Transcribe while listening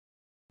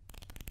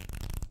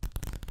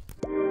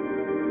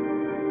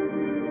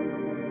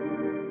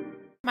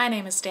My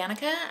name is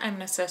Danica. I'm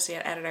an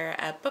associate editor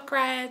at Book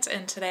Riot,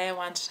 and today I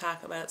want to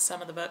talk about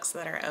some of the books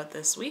that are out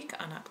this week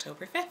on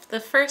October 5th. The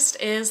first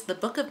is The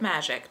Book of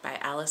Magic by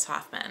Alice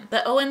Hoffman.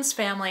 The Owens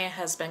family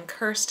has been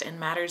cursed in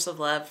matters of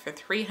love for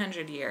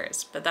 300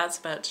 years, but that's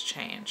about to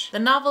change. The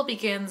novel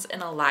begins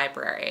in a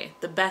library,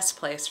 the best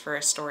place for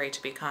a story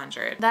to be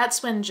conjured.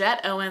 That's when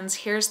Jet Owens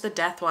hears the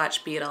Death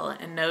Watch beetle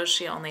and knows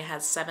she only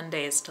has 7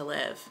 days to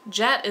live.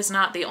 Jet is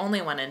not the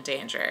only one in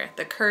danger.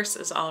 The curse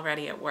is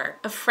already at work.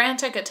 A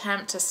frantic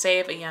attempt to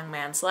save a young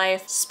man's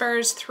life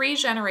spurs 3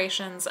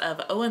 generations of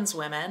Owens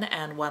women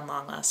and one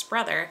long-lost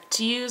brother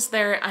to use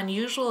their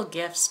unusual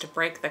gifts to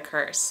break the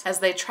curse as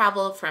they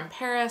travel from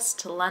Paris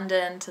to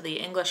London to the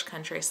English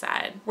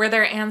countryside, where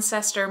their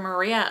ancestor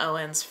Maria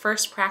Owens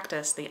first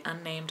practiced the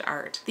unnamed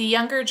art. The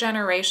younger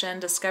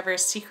generation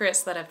discovers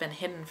secrets that have been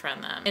hidden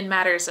from them in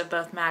matters of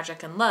both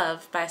magic and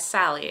love by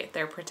Sally,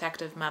 their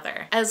protective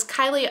mother. As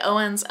Kylie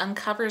Owens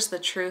uncovers the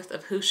truth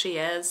of who she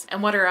is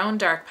and what her own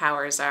dark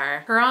powers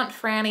are, her Aunt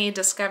Franny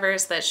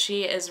discovers that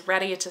she is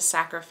ready to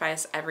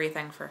sacrifice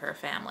everything for her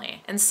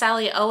family, and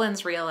Sally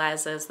Owens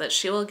realizes that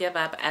she will give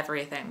up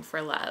everything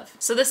for love.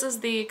 So this is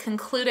the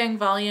concluding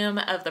volume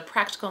of the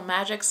Practical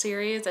Magic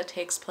series that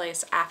takes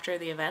place after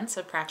the events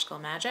of Practical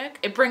Magic.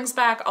 It brings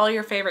back all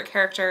your favorite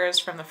characters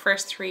from the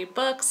first 3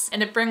 books,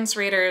 and it brings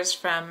readers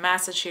from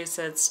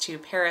Massachusetts to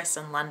Paris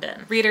and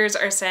London. Readers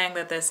are saying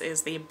that this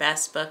is the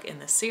best book in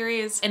the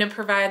series, and it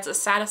provides a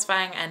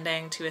satisfying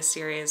ending to a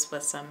series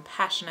with some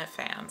passionate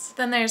fans.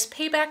 Then there's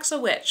Payback's a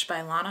Witch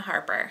by Lana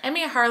Harper.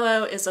 Emmy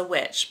Harlow is a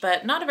witch,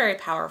 but not a very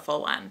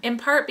powerful one, in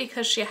part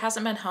because she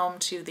hasn't been home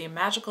to the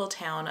magical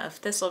town of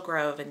Thistle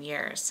Grove in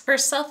years. Her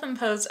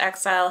self-imposed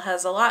exile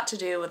has a lot to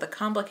do with a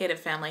complicated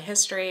family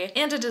history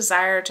and a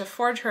desire to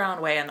forge her own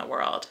way in the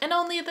world, and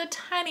only the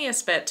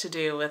tiniest bit to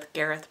do with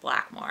Gareth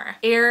Blackmore,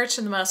 heir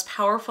to the most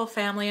powerful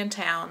family in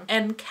town,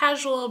 and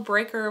casual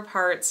breaker of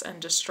hearts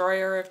and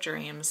destroyer of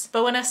dreams.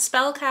 But when a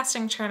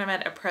spellcasting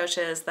tournament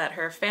approaches that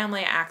her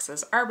family acts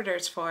as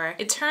arbiters for,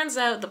 it turns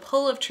out the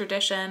pull of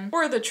tradition,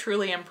 or the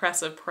truly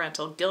impressive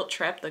parental guilt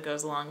trip that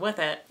goes along with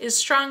it, is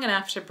strong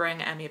enough to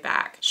bring Emmy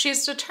back.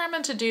 She's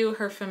determined to do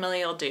her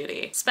familial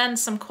duty, spend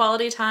some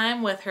quality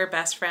time with her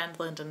best friend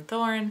Lyndon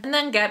Thorne, and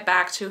then get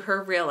back to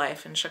her real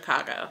life in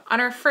Chicago. On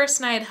her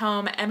first night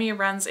home, Emmy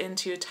runs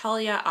into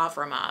Talia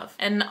Avramov,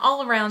 an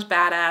all-around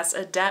badass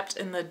adept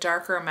in the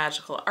darker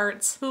magical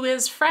arts, who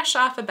is fresh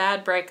off a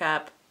bad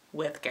breakup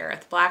with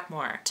Gareth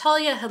Blackmore.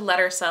 Talia had let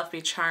herself be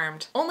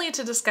charmed, only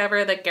to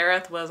discover that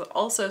Gareth was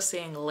also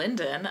seeing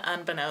Lyndon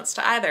unbeknownst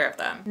to either of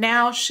them.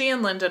 Now she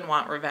and Lyndon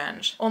want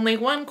revenge. Only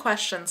one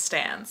question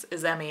stands: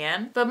 is Emmy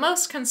in? But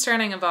most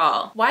concerning of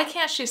all, why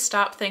can't she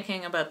stop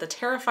thinking about the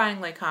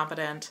terrifyingly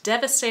competent,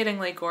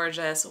 devastatingly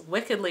gorgeous,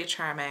 wickedly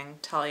charming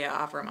Talia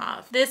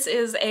Avramov? This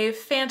is a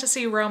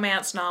fantasy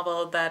romance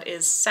novel that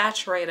is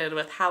saturated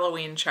with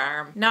Halloween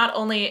charm. Not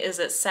only is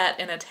it set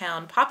in a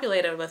town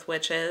populated with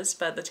witches,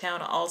 but the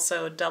town also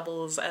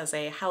doubles as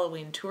a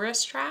Halloween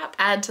tourist trap.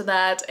 Add to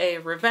that a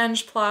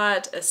revenge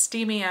plot, a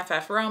steamy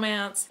FF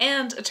romance,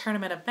 and a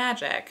tournament of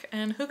magic,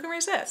 and who can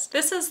resist?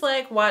 This is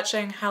like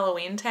watching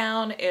Halloween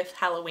Town if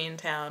Halloween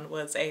Town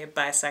was a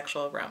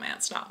bisexual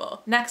romance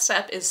novel. Next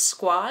up is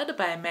Squad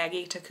by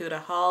Maggie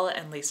Tokuda-Hall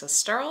and Lisa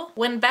Sturl.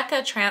 When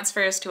Becca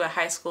transfers to a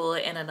high school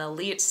in an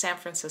elite San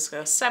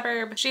Francisco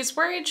suburb, she's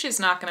worried she's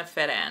not going to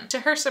fit in.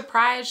 To her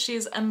surprise,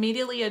 she's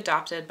immediately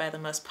adopted by the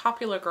most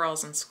popular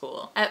girls in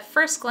school. At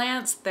first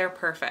glance, they're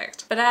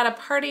perfect. But at a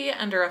party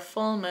under a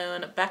full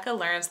moon, Becca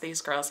learns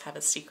these girls have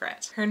a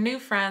secret. Her new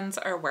friends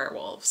are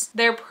werewolves.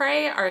 Their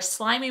prey are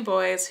slimy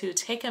boys who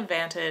take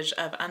advantage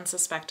of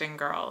unsuspecting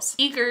girls.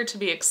 Eager to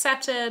be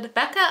accepted,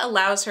 Becca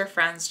allows her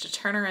friends to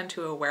turn her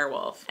into a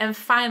werewolf. And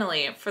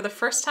finally, for the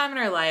first time in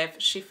her life,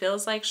 she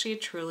feels like she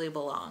truly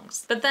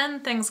belongs. But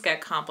then things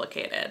get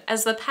complicated.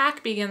 As the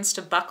pack begins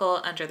to buckle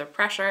under the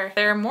pressure,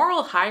 their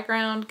moral high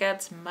ground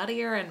gets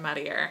muddier and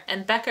muddier,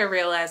 and Becca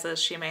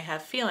realizes she may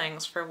have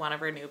feelings for one of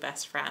her new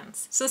best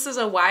friends. So this is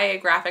a YA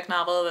graphic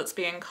novel that's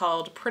being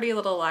called Pretty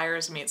Little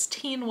Liars meets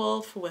Teen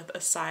Wolf with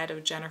a side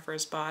of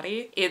Jennifer's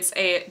Body. It's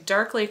a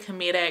darkly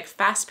comedic,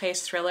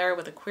 fast-paced thriller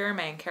with a queer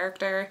main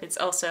character. It's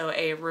also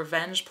a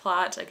revenge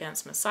plot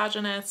against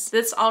misogynists.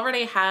 This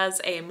already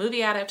has a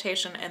movie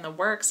adaptation in the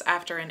works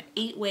after an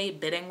 8-way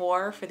bidding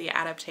war for the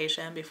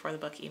adaptation before the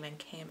book even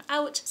came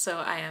out, so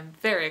I am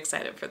very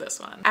excited for this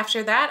one.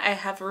 After that, I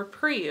have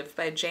Reprieve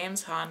by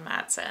James Hahn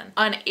Matson.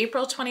 On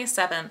April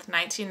 27th,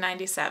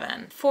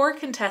 1997, 4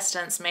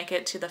 contestants make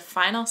it to the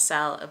final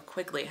cell of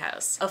Quigley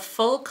House, a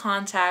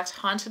full-contact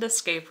haunted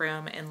escape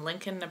room in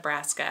Lincoln,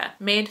 Nebraska,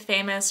 made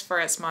famous for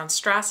its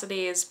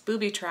monstrosities,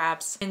 booby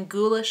traps, and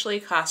ghoulishly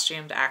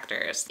costumed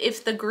actors.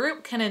 If the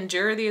group can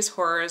endure these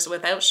horrors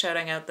without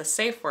shouting out the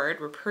safe word,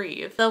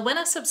 reprieve, they'll win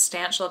a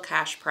substantial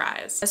cash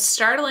prize, a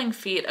startling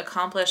feat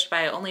accomplished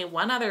by only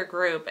one other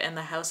group in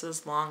the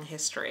house's long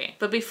history.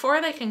 But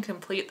before they can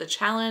complete the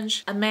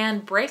challenge, a man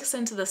breaks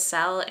into the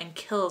cell and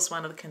kills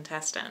one of the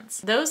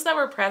contestants. Those that that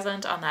were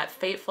present on that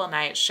fateful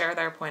night share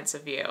their points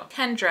of view.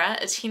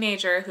 Kendra, a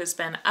teenager who's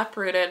been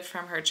uprooted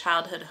from her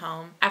childhood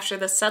home after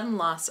the sudden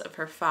loss of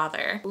her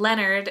father.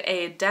 Leonard,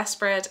 a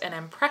desperate and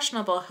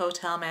impressionable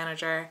hotel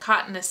manager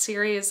caught in a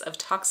series of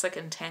toxic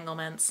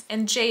entanglements.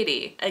 And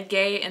JD, a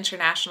gay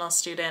international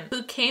student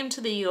who came to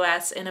the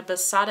US in a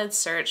besotted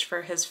search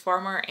for his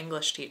former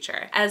English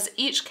teacher. As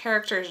each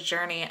character's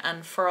journey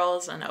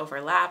unfurls and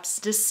overlaps,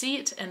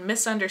 deceit and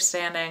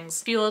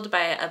misunderstandings fueled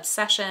by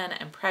obsession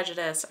and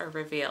prejudice are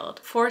revealed,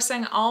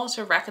 forcing all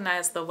to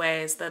recognize the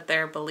ways that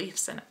their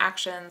beliefs and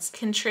actions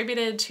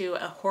contributed to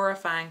a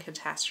horrifying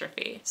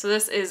catastrophe. So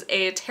this is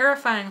a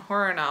terrifying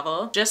horror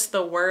novel. Just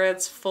the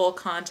words "full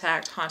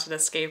contact haunted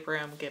escape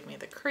room" give me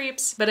the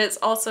creeps, but it's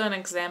also an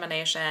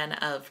examination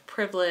of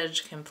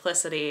privilege,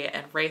 complicity,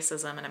 and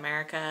racism in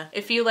America.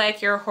 If you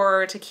like your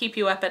horror to keep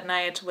you up at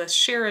night with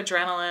sheer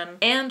adrenaline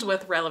and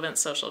with relevant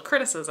social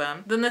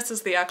criticism, then this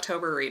is the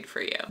October read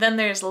for you. Then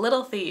there's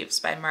Little Thieves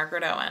by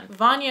Margaret Owen.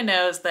 Vanya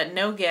knows that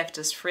no gift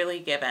is freely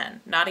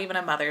given, not even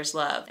a mother's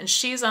love, and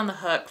she's on the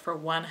hook for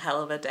one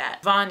hell of a debt.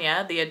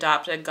 Vanya, the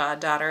adopted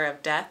goddaughter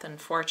of death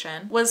and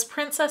fortune, was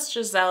Princess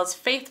Giselle's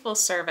faithful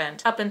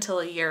servant up until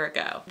a year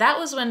ago. That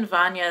was when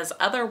Vanya's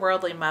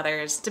otherworldly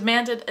mothers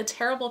demanded a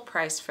terrible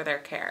price for their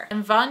care,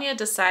 and Vanya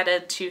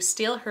decided to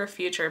steal her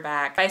future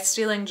back by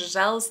stealing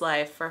Giselle's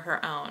life for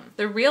her own.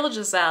 The real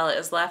Giselle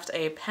is left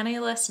a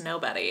penniless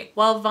nobody,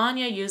 while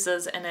Vanya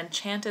uses an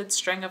enchanted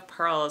string of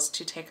pearls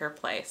to take her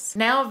place.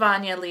 Now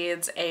Vanya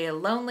leads a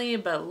lonely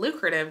but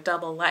lucrative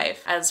double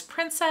life as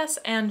princess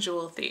and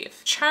jewel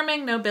thief,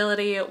 charming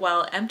nobility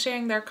while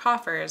emptying their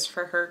coffers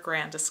for her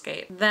grand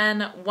escape.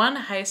 Then,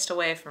 one heist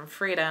away from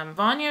freedom,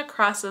 Vanya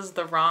crosses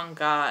the wrong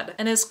god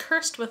and is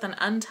cursed with an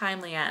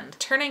untimely end,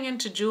 turning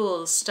into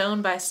jewels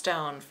stone by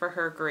stone for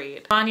her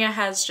greed. Vanya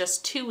has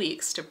just 2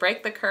 weeks to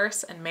break the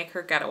curse and make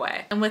her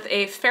getaway. And with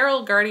a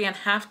feral guardian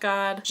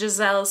half-god,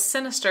 Giselle's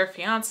sinister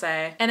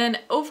fiancé, and an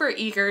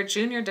overeager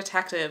junior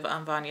detective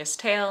on Vanya's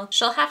tail,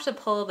 she'll have to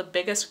pull the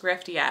biggest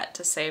grift yet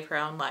to save her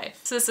own life.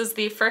 So this is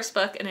the first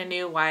book in a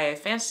new YA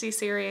fantasy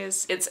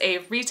series. It's a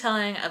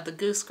retelling of the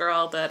Goose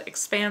Girl that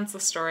expands the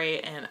story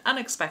in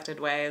unexpected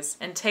ways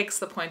and takes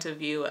the point of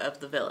view of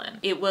the villain.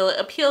 It will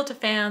appeal to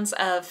fans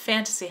of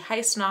fantasy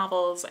heist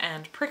novels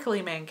and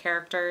prickly main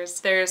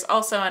characters. There's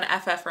also an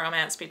FF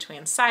romance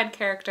between side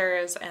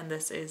characters, and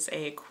this is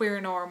a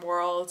queer norm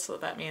world, so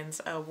that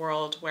means a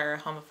world where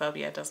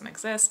homophobia doesn't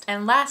exist.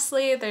 And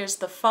lastly, there's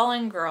The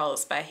Fallen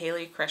Girls by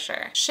Haley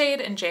Krischer.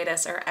 Shade and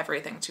Jadis are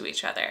everything to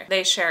each other.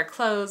 They share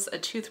clothes, a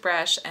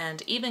toothbrush,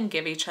 and even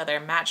give each other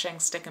matching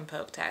stick and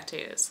poke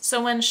tattoos.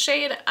 So when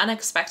Shade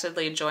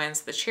unexpectedly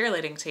joins the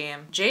cheerleading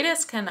team,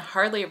 Jadis can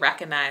hardly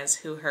recognize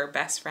who her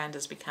best friend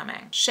is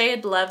becoming.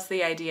 Shade loves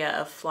the idea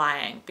of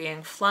flying,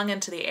 being flung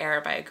into the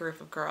air by a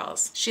group of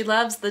girls. She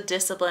loves the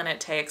discipline it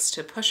takes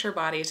to push her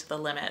body to the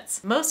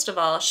limits. Most of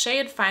all,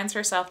 Shade finds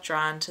herself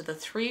drawn to the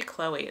three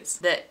Chloes,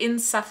 the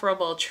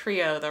insufferable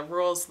trio that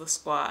rules the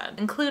squad,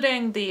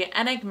 including the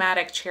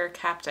enigmatic cheer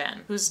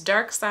captain, whose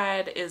dark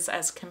side is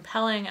as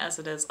compelling as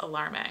it is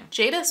alarming.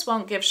 Jadis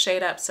won't give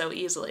Shade up so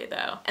easily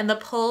though, and the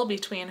pull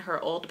between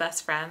her old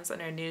best friends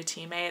and her new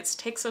teammates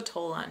takes a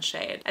toll on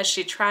Shade as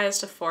she tries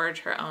to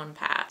forge her own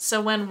path.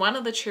 So when one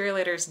of the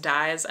cheerleaders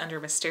dies under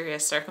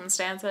mysterious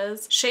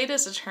circumstances, Shade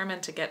is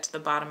determined to get to the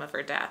bottom of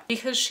her death,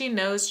 because she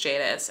knows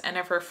Jadis, and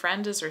if her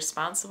friend is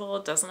responsible,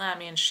 doesn't that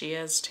mean she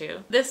is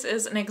too? This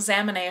is an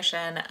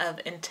examination of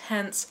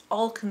intense,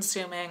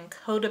 all-consuming,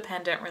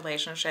 codependent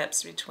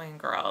relationships between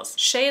girls.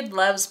 Shade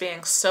loves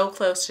being so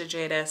close to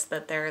Jadis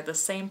that they're the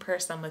same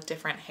person with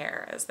different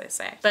hair, as they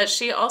say. But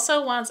she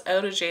also wants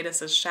out of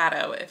Jadis's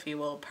shadow, if you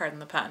will pardon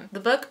the pun. The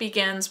book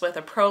begins with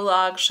a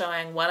prologue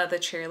showing one of the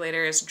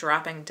cheerleaders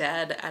dropping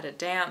dead at a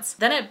dance.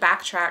 Then it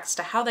backtracks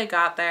to how they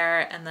got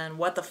there and then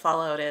what the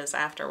fallout is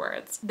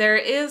afterwards. There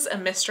is a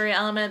mystery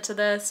element to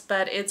this,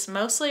 but it's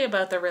mostly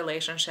about the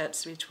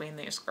relationships between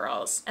these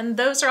girls. And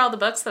those are all the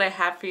books that I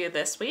have for you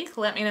this week.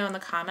 Let me know in the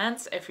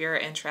comments if you're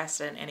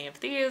interested in any of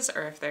these,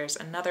 or if there's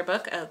another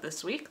book out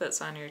this week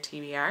that's on your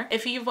TBR.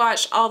 If you've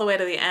watched all the way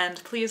to the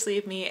end, please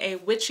leave me a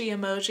witchy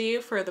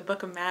emoji for the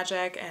Book of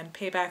Magic and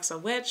Payback's a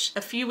Witch.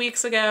 A few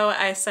weeks ago,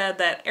 I said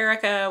that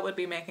Erica would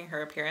be making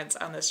her appearance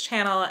on this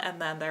channel,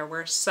 and then there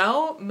were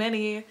so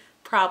many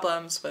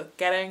problems with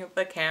getting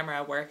the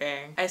camera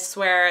working. I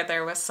swear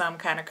there was some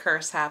kind of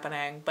curse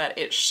happening, but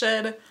it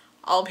should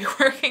all be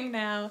working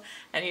now,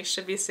 and you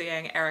should be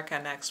seeing Erica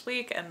next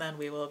week, and then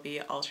we will be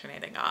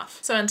alternating off.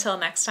 So until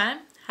next time,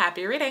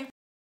 happy reading!